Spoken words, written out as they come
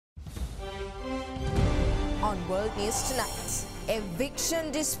on World News Tonight.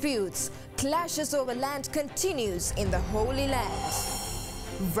 Eviction disputes, clashes over land continues in the Holy Land.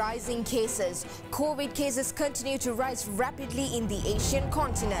 Rising cases, COVID cases continue to rise rapidly in the Asian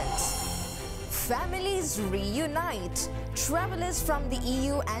continent. Families reunite. Travelers from the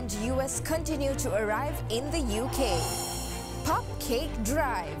EU and US continue to arrive in the UK. Pup Cake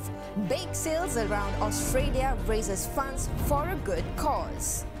Drive. Bake sales around Australia raises funds for a good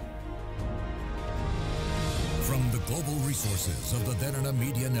cause. From the global resources of the Derana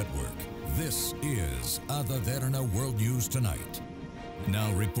Media Network, this is the Derana World News Tonight.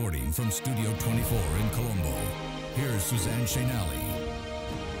 Now reporting from Studio 24 in Colombo, here's Suzanne Shenali.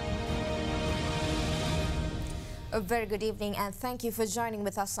 A very good evening and thank you for joining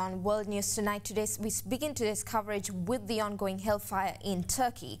with us on World News Tonight. We begin today's coverage with the ongoing hellfire in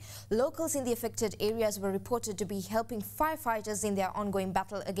Turkey. Locals in the affected areas were reported to be helping firefighters in their ongoing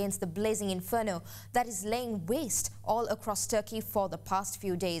battle against the blazing inferno that is laying waste all across Turkey for the past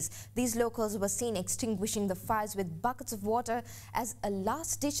few days. These locals were seen extinguishing the fires with buckets of water as a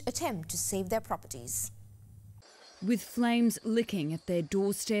last-ditch attempt to save their properties. With flames licking at their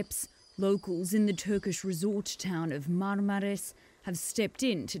doorsteps, locals in the Turkish resort town of Marmaris have stepped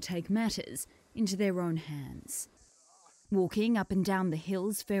in to take matters into their own hands. Walking up and down the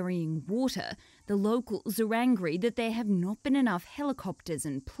hills ferrying water, the locals are angry that there have not been enough helicopters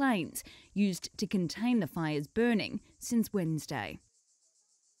and planes used to contain the fires burning since Wednesday.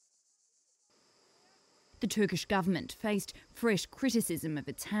 The Turkish government faced fresh criticism of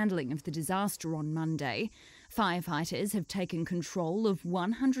its handling of the disaster on Monday. Firefighters have taken control of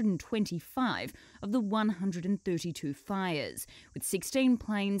 125 of the 132 fires, with 16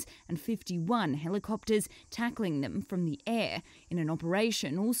 planes and 51 helicopters tackling them from the air in an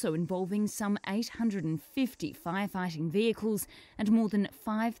operation also involving some 850 firefighting vehicles and more than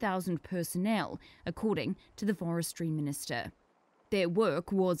 5,000 personnel, according to the forestry minister. Their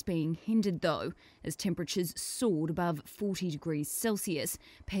work was being hindered, though, as temperatures soared above 40 degrees Celsius,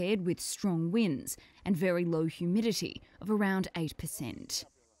 paired with strong winds and very low humidity of around 8%.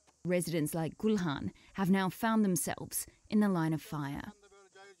 Residents like Gulhan have now found themselves in the line of fire.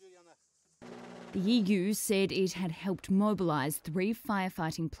 The EU said it had helped mobilise 3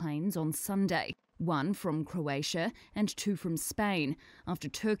 firefighting planes on Sunday, 1 from Croatia and 2 from Spain, after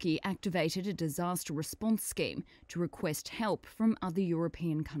Turkey activated a disaster response scheme to request help from other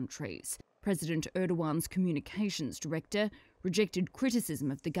European countries. President Erdogan's communications director rejected criticism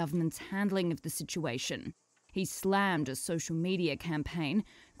of the government's handling of the situation. He slammed a social media campaign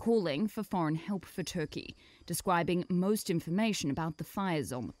calling for foreign help for Turkey, describing most information about the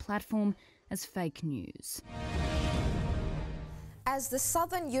fires on the platform as fake news. As the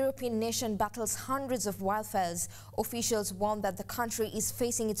southern European nation battles hundreds of wildfires, officials warn that the country is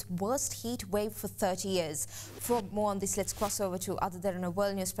facing its worst heat wave for 30 years. For more on this, let's cross over to other Derana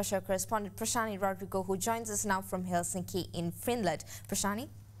World News special correspondent Prashani Rodrigo, who joins us now from Helsinki in Finland. Prashani?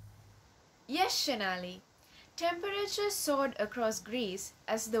 Yes, Shenali. Temperatures soared across Greece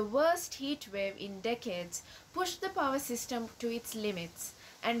as the worst heat wave in decades pushed the power system to its limits,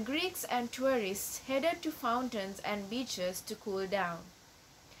 and Greeks and tourists headed to fountains and beaches to cool down.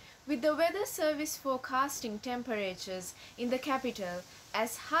 With the weather service forecasting temperatures in the capital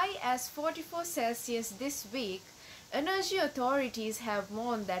as high as 44 Celsius this week, energy authorities have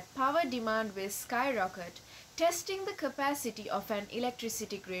warned that power demand will skyrocket, testing the capacity of an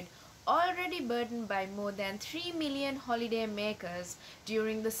electricity grid already burdened by more than 3 million holiday makers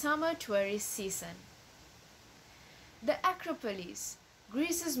during the summer tourist season. The Acropolis,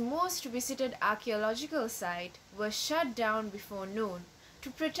 Greece's most visited archaeological site, was shut down before noon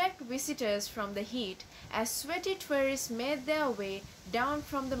to protect visitors from the heat as sweaty tourists made their way down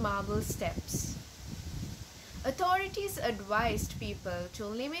from the marble steps. Authorities advised people to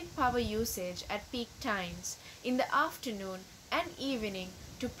limit power usage at peak times in the afternoon and evening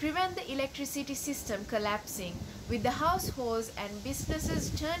to prevent the electricity system collapsing, with the households and businesses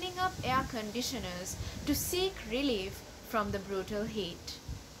turning up air conditioners to seek relief from the brutal heat.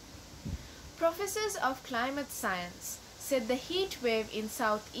 Professors of climate science said the heat wave in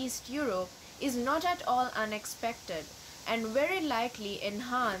Southeast Europe is not at all unexpected and very likely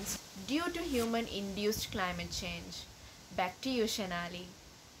enhanced due to human-induced climate change. Back to you, Shenali.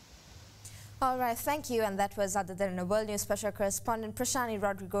 All right, thank you. And that was other Derana World News special correspondent Prashani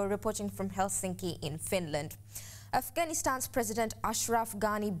Rodrigo reporting from Helsinki in Finland. Afghanistan's President Ashraf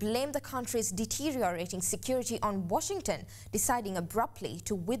Ghani blamed the country's deteriorating security on Washington, deciding abruptly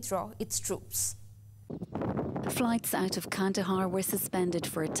to withdraw its troops. Flights out of Kandahar were suspended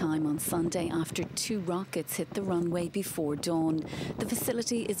for a time on Sunday after 2 rockets hit the runway before dawn. The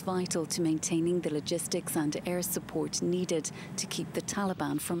facility is vital to maintaining the logistics and air support needed to keep the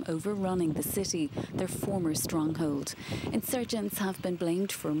Taliban from overrunning the city, their former stronghold. Insurgents have been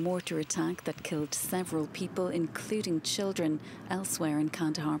blamed for a mortar attack that killed several people, including children, elsewhere in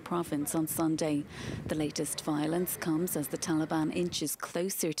Kandahar province on Sunday. The latest violence comes as the Taliban inches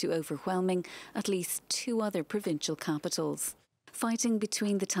closer to overwhelming at least 2 other provincial capitals. Fighting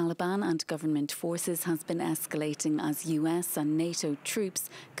between the Taliban and government forces has been escalating as US and NATO troops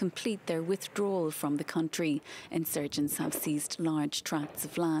complete their withdrawal from the country. Insurgents have seized large tracts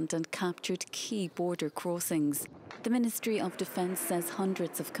of land and captured key border crossings. The Ministry of Defence says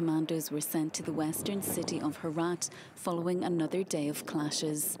hundreds of commandos were sent to the western city of Herat following another day of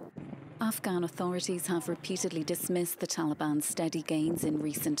clashes. Afghan authorities have repeatedly dismissed the Taliban's steady gains in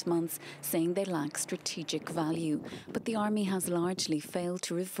recent months, saying they lack strategic value. But the army has largely failed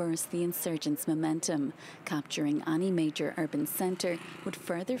to reverse the insurgents' momentum. Capturing any major urban centre would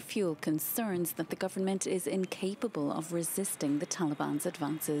further fuel concerns that the government is incapable of resisting the Taliban's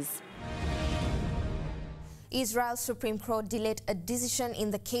advances. Israel's Supreme Court delayed a decision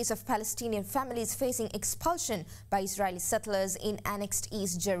in the case of Palestinian families facing expulsion by Israeli settlers in annexed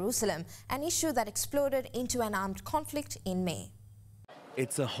East Jerusalem, an issue that exploded into an armed conflict in May.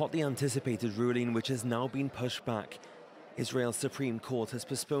 It's a hotly anticipated ruling which has now been pushed back. Israel's Supreme Court has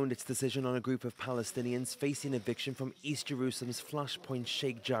postponed its decision on a group of Palestinians facing eviction from East Jerusalem's Flashpoint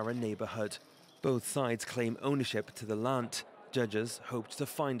Sheikh Jarrah neighborhood. Both sides claim ownership to the land. Judges hoped to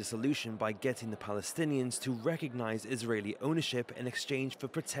find a solution by getting the Palestinians to recognize Israeli ownership in exchange for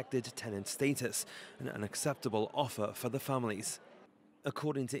protected tenant status, an unacceptable offer for the families.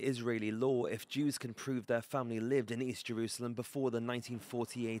 According to Israeli law, if Jews can prove their family lived in East Jerusalem before the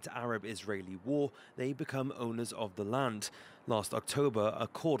 1948 Arab-Israeli War, they become owners of the land. Last October, a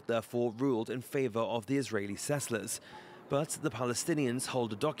court therefore ruled in favor of the Israeli settlers. But the Palestinians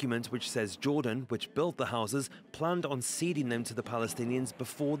hold a document which says Jordan, which built the houses, planned on ceding them to the Palestinians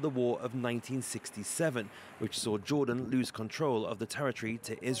before the War of 1967, which saw Jordan lose control of the territory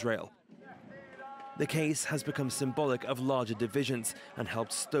to Israel. The case has become symbolic of larger divisions and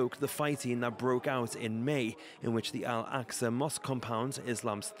helped stoke the fighting that broke out in May, in which the Al-Aqsa Mosque compound,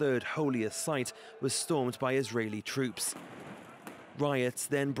 Islam's third holiest site, was stormed by Israeli troops. Riots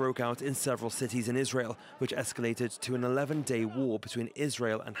then broke out in several cities in Israel, which escalated to an 11-day war between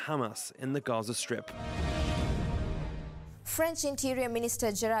Israel and Hamas in the Gaza Strip. French Interior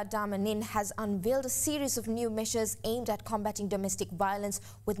Minister Gerard Darmanin has unveiled a series of new measures aimed at combating domestic violence,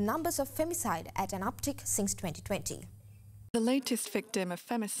 with numbers of femicide at an uptick since 2020. The latest victim of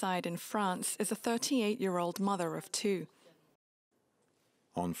femicide in France is a 38-year-old mother of 2.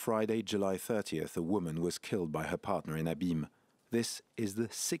 On Friday, July 30th, a woman was killed by her partner in Abîme. This is the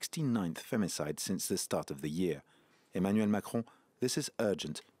 69th femicide since the start of the year. Emmanuel Macron, this is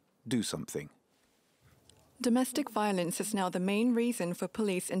urgent. Do something. Domestic violence is now the main reason for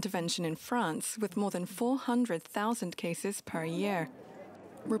police intervention in France, with more than 400,000 cases per year.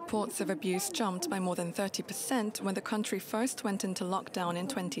 Reports of abuse jumped by more than 30% when the country first went into lockdown in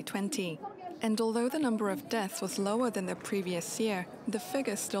 2020. And although the number of deaths was lower than the previous year, the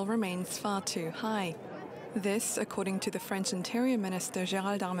figure still remains far too high. This, according to the French Interior Minister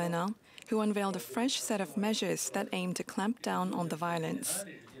Gérald Darmanin, who unveiled a fresh set of measures that aim to clamp down on the violence.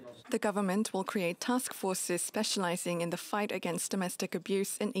 The government will create task forces specializing in the fight against domestic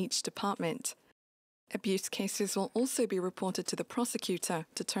abuse in each department. Abuse cases will also be reported to the prosecutor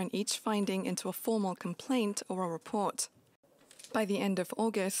to turn each finding into a formal complaint or a report. By the end of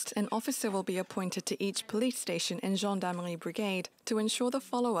August, an officer will be appointed to each police station and gendarmerie brigade to ensure the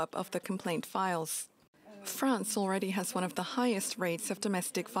follow-up of the complaint files. France already has one of the highest rates of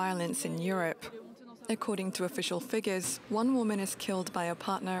domestic violence in Europe. According to official figures, 1 woman is killed by a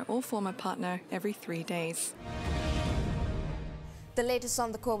partner or former partner every 3 days. The latest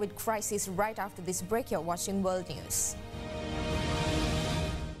on the COVID crisis right after this break. You're watching World News.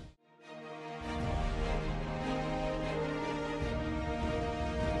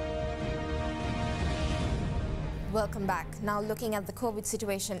 Welcome back. Now looking at the COVID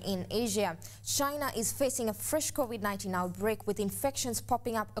situation in Asia. China is facing a fresh COVID-19 outbreak with infections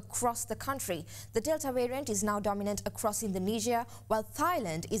popping up across the country. The Delta variant is now dominant across Indonesia, while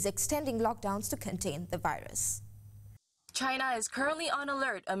Thailand is extending lockdowns to contain the virus. China is currently on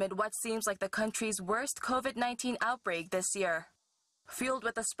alert amid what seems like the country's worst COVID-19 outbreak this year. Fueled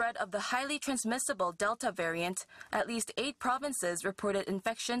with the spread of the highly transmissible Delta variant, at least 8 provinces reported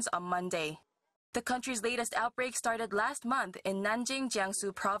infections on Monday. The country's latest outbreak started last month in Nanjing,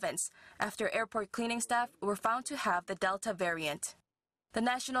 Jiangsu province, after airport cleaning staff were found to have the Delta variant. The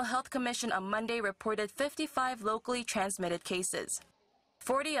National Health Commission on Monday reported 55 locally transmitted cases.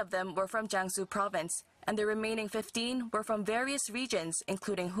 40 of them were from Jiangsu province, and the remaining 15 were from various regions,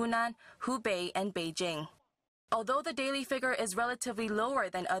 including Hunan, Hubei, and Beijing. Although the daily figure is relatively lower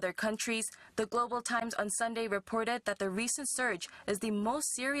than other countries, the Global Times on Sunday reported that the recent surge is the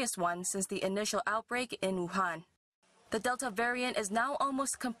most serious one since the initial outbreak in Wuhan. The Delta variant is now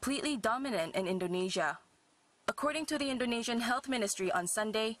almost completely dominant in Indonesia. According to the Indonesian Health Ministry on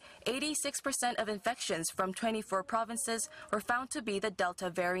Sunday, 86% of infections from 24 provinces were found to be the Delta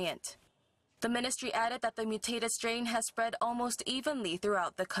variant. The ministry added that the mutated strain has spread almost evenly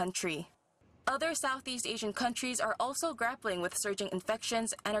throughout the country. Other Southeast Asian countries are also grappling with surging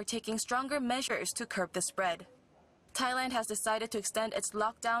infections and are taking stronger measures to curb the spread. Thailand has decided to extend its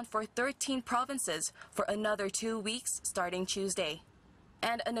lockdown for 13 provinces for another 2 weeks starting Tuesday.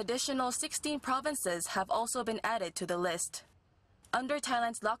 And an additional 16 provinces have also been added to the list. Under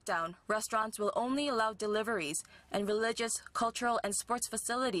Thailand's lockdown, restaurants will only allow deliveries, and religious, cultural, and sports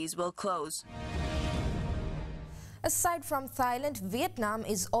facilities will close. Aside from Thailand, Vietnam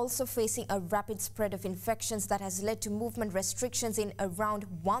is also facing a rapid spread of infections that has led to movement restrictions in around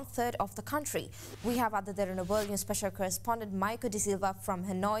 1/3 of the country. We have Ada Derana World News special correspondent Micah De Silva from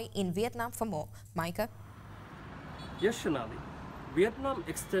Hanoi in Vietnam for more. Micah? Yes, Shanali. Vietnam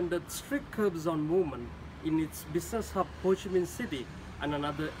extended strict curbs on movement in its business hub Ho Chi Minh City and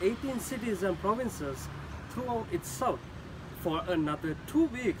another 18 cities and provinces throughout its south for another 2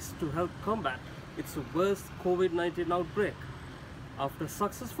 weeks to help combat its worst COVID-19 outbreak. After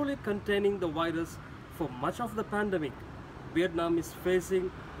successfully containing the virus for much of the pandemic, Vietnam is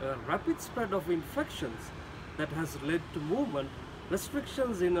facing a rapid spread of infections that has led to movement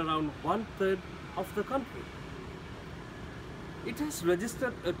restrictions in around 1/3 of the country. It has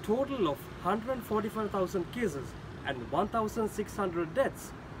registered a total of 145,000 cases and 1,600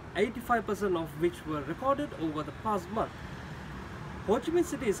 deaths, 85% of which were recorded over the past month. Ho Chi Minh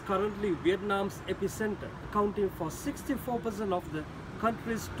City is currently Vietnam's epicenter, accounting for 64% of the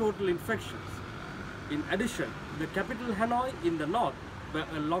country's total infections. In addition, the capital Hanoi in the north, where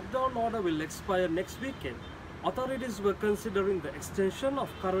a lockdown order will expire next weekend, authorities were considering the extension of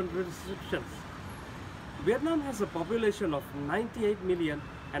current restrictions. Vietnam has a population of 98 million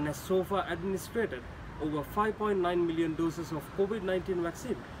and has so far administered over 5.9 million doses of COVID-19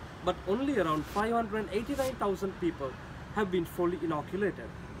 vaccine, but only around 589,000 people have been fully inoculated.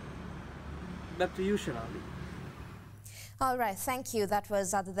 Back to you, Shanali. All right, thank you. That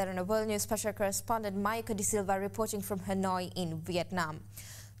was Ada Derana World News special correspondent Micah De Silva reporting from Hanoi in Vietnam.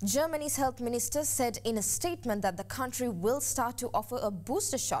 Germany's health minister said in a statement that the country will start to offer a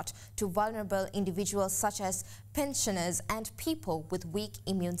booster shot to vulnerable individuals such as pensioners and people with weak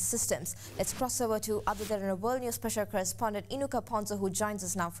immune systems. Let's cross over to Ada Derana World News special correspondent Inuka Ponzo, who joins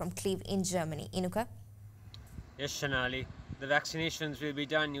us now from Kyiv in Germany. Inuka? Yes, Shanali. The vaccinations will be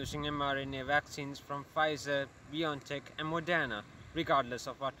done using mRNA vaccines from Pfizer, BioNTech and Moderna, regardless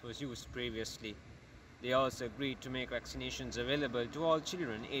of what was used previously. They also agreed to make vaccinations available to all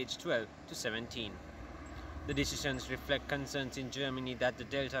children aged 12 to 17. The decisions reflect concerns in Germany that the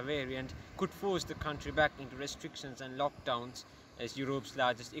Delta variant could force the country back into restrictions and lockdowns as Europe's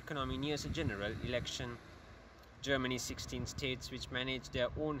largest economy nears a general election. Germany's 16 states, which manage their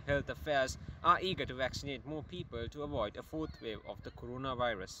own health affairs, are eager to vaccinate more people to avoid a fourth wave of the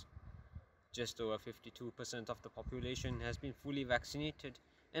coronavirus. Just over 52% of the population has been fully vaccinated,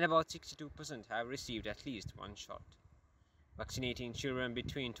 and about 62% have received at least one shot. Vaccinating children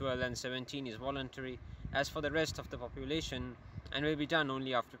between 12 and 17 is voluntary, as for the rest of the population, and will be done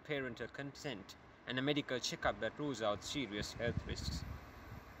only after parental consent and a medical checkup that rules out serious health risks.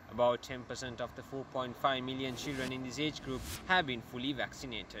 About 10% of the 4.5 million children in this age group have been fully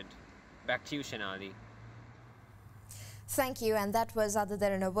vaccinated. Back to you, Shanali. Thank you, and that was Ada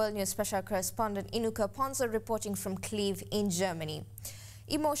Derana World News special correspondent Inuka Ponzo reporting from Kyiv in Germany.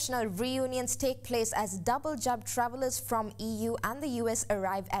 Emotional reunions take place as double-jab travelers from EU and the US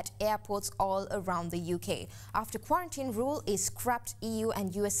arrive at airports all around the UK. After quarantine rule is scrapped, EU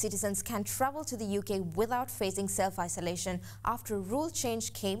and US citizens can travel to the UK without facing self-isolation after a rule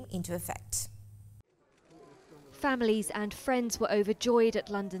change came into effect. Families and friends were overjoyed at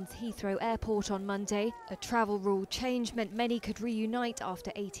London's Heathrow Airport on Monday. A travel rule change meant many could reunite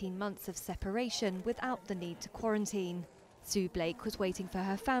after 18 months of separation without the need to quarantine. Sue Blake was waiting for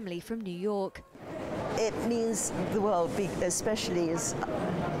her family from New York. it means the world, especially as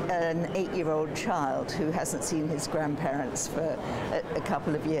an 8-year-old child who hasn't seen his grandparents for a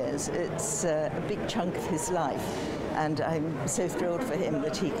couple of years. It's a big chunk of his life, and I'm so thrilled for him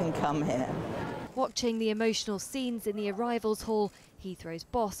that he can come here. Watching the emotional scenes in the arrivals hall, Heathrow's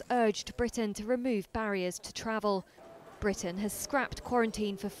boss urged Britain to remove barriers to travel. Britain has scrapped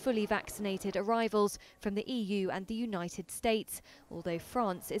quarantine for fully vaccinated arrivals from the EU and the United States, although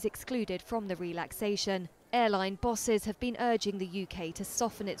France is excluded from the relaxation. Airline bosses have been urging the UK to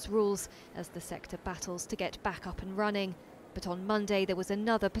soften its rules as the sector battles to get back up and running. But on Monday there was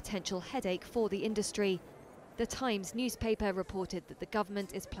another potential headache for the industry. The Times newspaper reported that the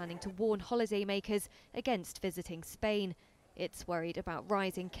government is planning to warn holidaymakers against visiting Spain. It's worried about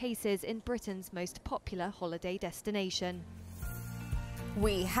rising cases in Britain's most popular holiday destination.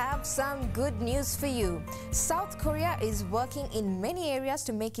 We have some good news for you. South Korea is working in many areas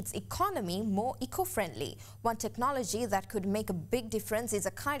to make its economy more eco-friendly. One technology that could make a big difference is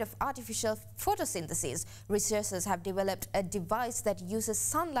a kind of artificial photosynthesis. Researchers have developed a device that uses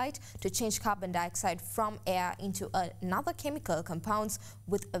sunlight to change carbon dioxide from air into another chemical compounds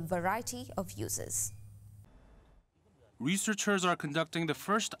with a variety of uses. Researchers are conducting the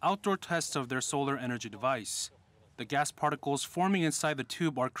first outdoor tests of their solar energy device. The gas particles forming inside the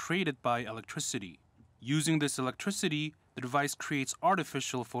tube are created by electricity. Using this electricity, the device creates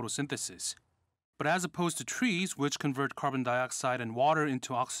artificial photosynthesis. But as opposed to trees, which convert carbon dioxide and water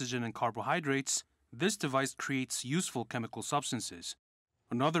into oxygen and carbohydrates, this device creates useful chemical substances.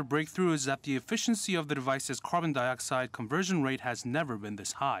 Another breakthrough is that the efficiency of the device's carbon dioxide conversion rate has never been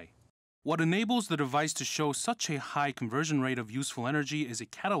this high. What enables the device to show such a high conversion rate of useful energy is a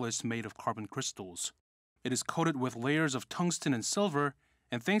catalyst made of carbon crystals. It is coated with layers of tungsten and silver,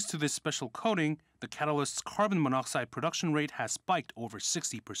 and thanks to this special coating, the catalyst's carbon monoxide production rate has spiked over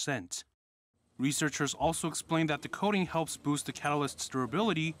 60%. Researchers also explained that the coating helps boost the catalyst's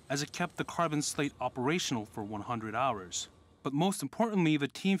durability as it kept the carbon slate operational for 100 hours. But most importantly, the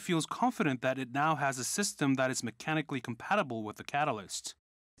team feels confident that it now has a system that is mechanically compatible with the catalyst.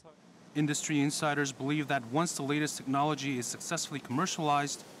 Industry insiders believe that once the latest technology is successfully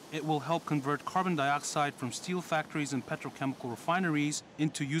commercialized, it will help convert carbon dioxide from steel factories and petrochemical refineries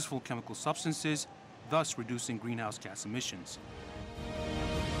into useful chemical substances, thus reducing greenhouse gas emissions.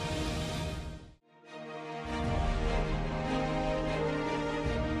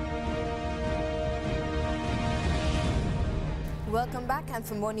 Welcome back, and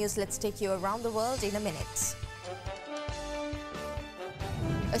for more news, let's take you around the world in a minute.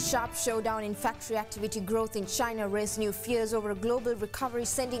 A sharp showdown in factory activity growth in China raised new fears over a global recovery,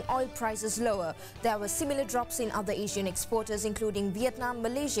 sending oil prices lower. There were similar drops in other Asian exporters, including Vietnam,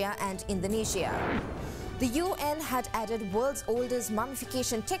 Malaysia and Indonesia. The UN had added world's oldest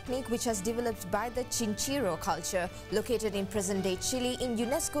mummification technique, which has developed by the Chinchero culture, located in present-day Chile, in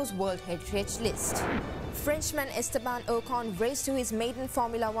UNESCO's World Heritage List. Frenchman Esteban Ocon raced to his maiden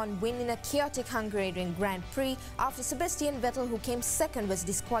Formula One win in a chaotic Hungarian Grand Prix after Sebastian Vettel, who came second, was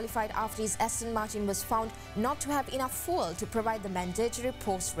disqualified after his Aston Martin was found not to have enough fuel to provide the mandatory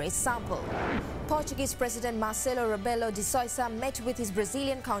post-race sample. Portuguese President Marcelo Rebelo de Sousa met with his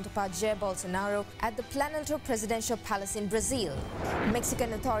Brazilian counterpart Jair Bolsonaro at the Planalto Presidential Palace in Brazil.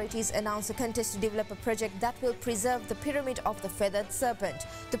 Mexican authorities announced a contest to develop a project that will preserve the Pyramid of the Feathered Serpent.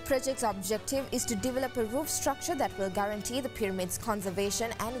 The project's objective is to develop a roof structure that will guarantee the pyramid's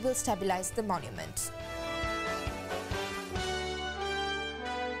conservation and will stabilize the monument.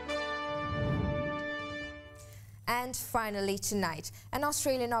 And finally tonight, an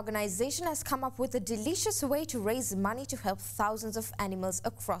Australian organisation has come up with a delicious way to raise money to help thousands of animals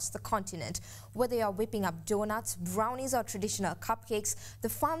across the continent. Whether you are whipping up donuts, brownies or traditional cupcakes, the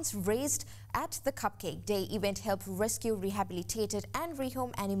funds raised at the Cupcake Day event help rescue rehabilitated and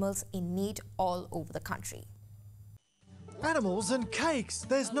rehome animals in need all over the country. Animals and cakes,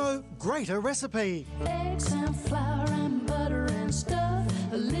 there's no greater recipe. Eggs and flour and butter and stuff,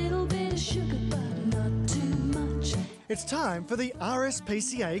 a little bit of sugar but not too much. It's time for the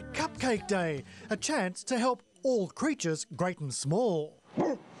RSPCA Cupcake Day, a chance to help all creatures, great and small.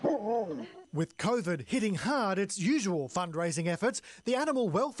 With COVID hitting hard its usual fundraising efforts, the Animal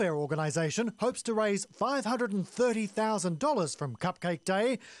Welfare Organisation hopes to raise $530,000 from Cupcake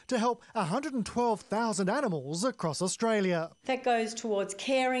Day to help 112,000 animals across Australia. That goes towards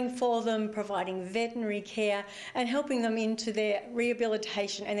caring for them, providing veterinary care and helping them into their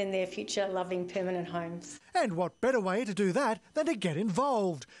rehabilitation and in their future loving permanent homes. And what better way to do that than to get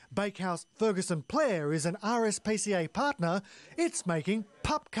involved? Bakehouse Ferguson Blair is an RSPCA partner. It's making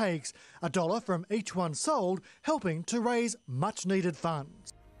pup cakes, $1 from each one sold, helping to raise much needed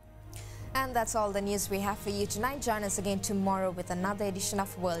funds. And that's all the news we have for you tonight. Join us again tomorrow with another edition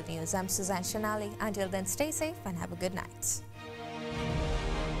of World News. I'm Suzanne Shanali. Until then, stay safe and have a good night.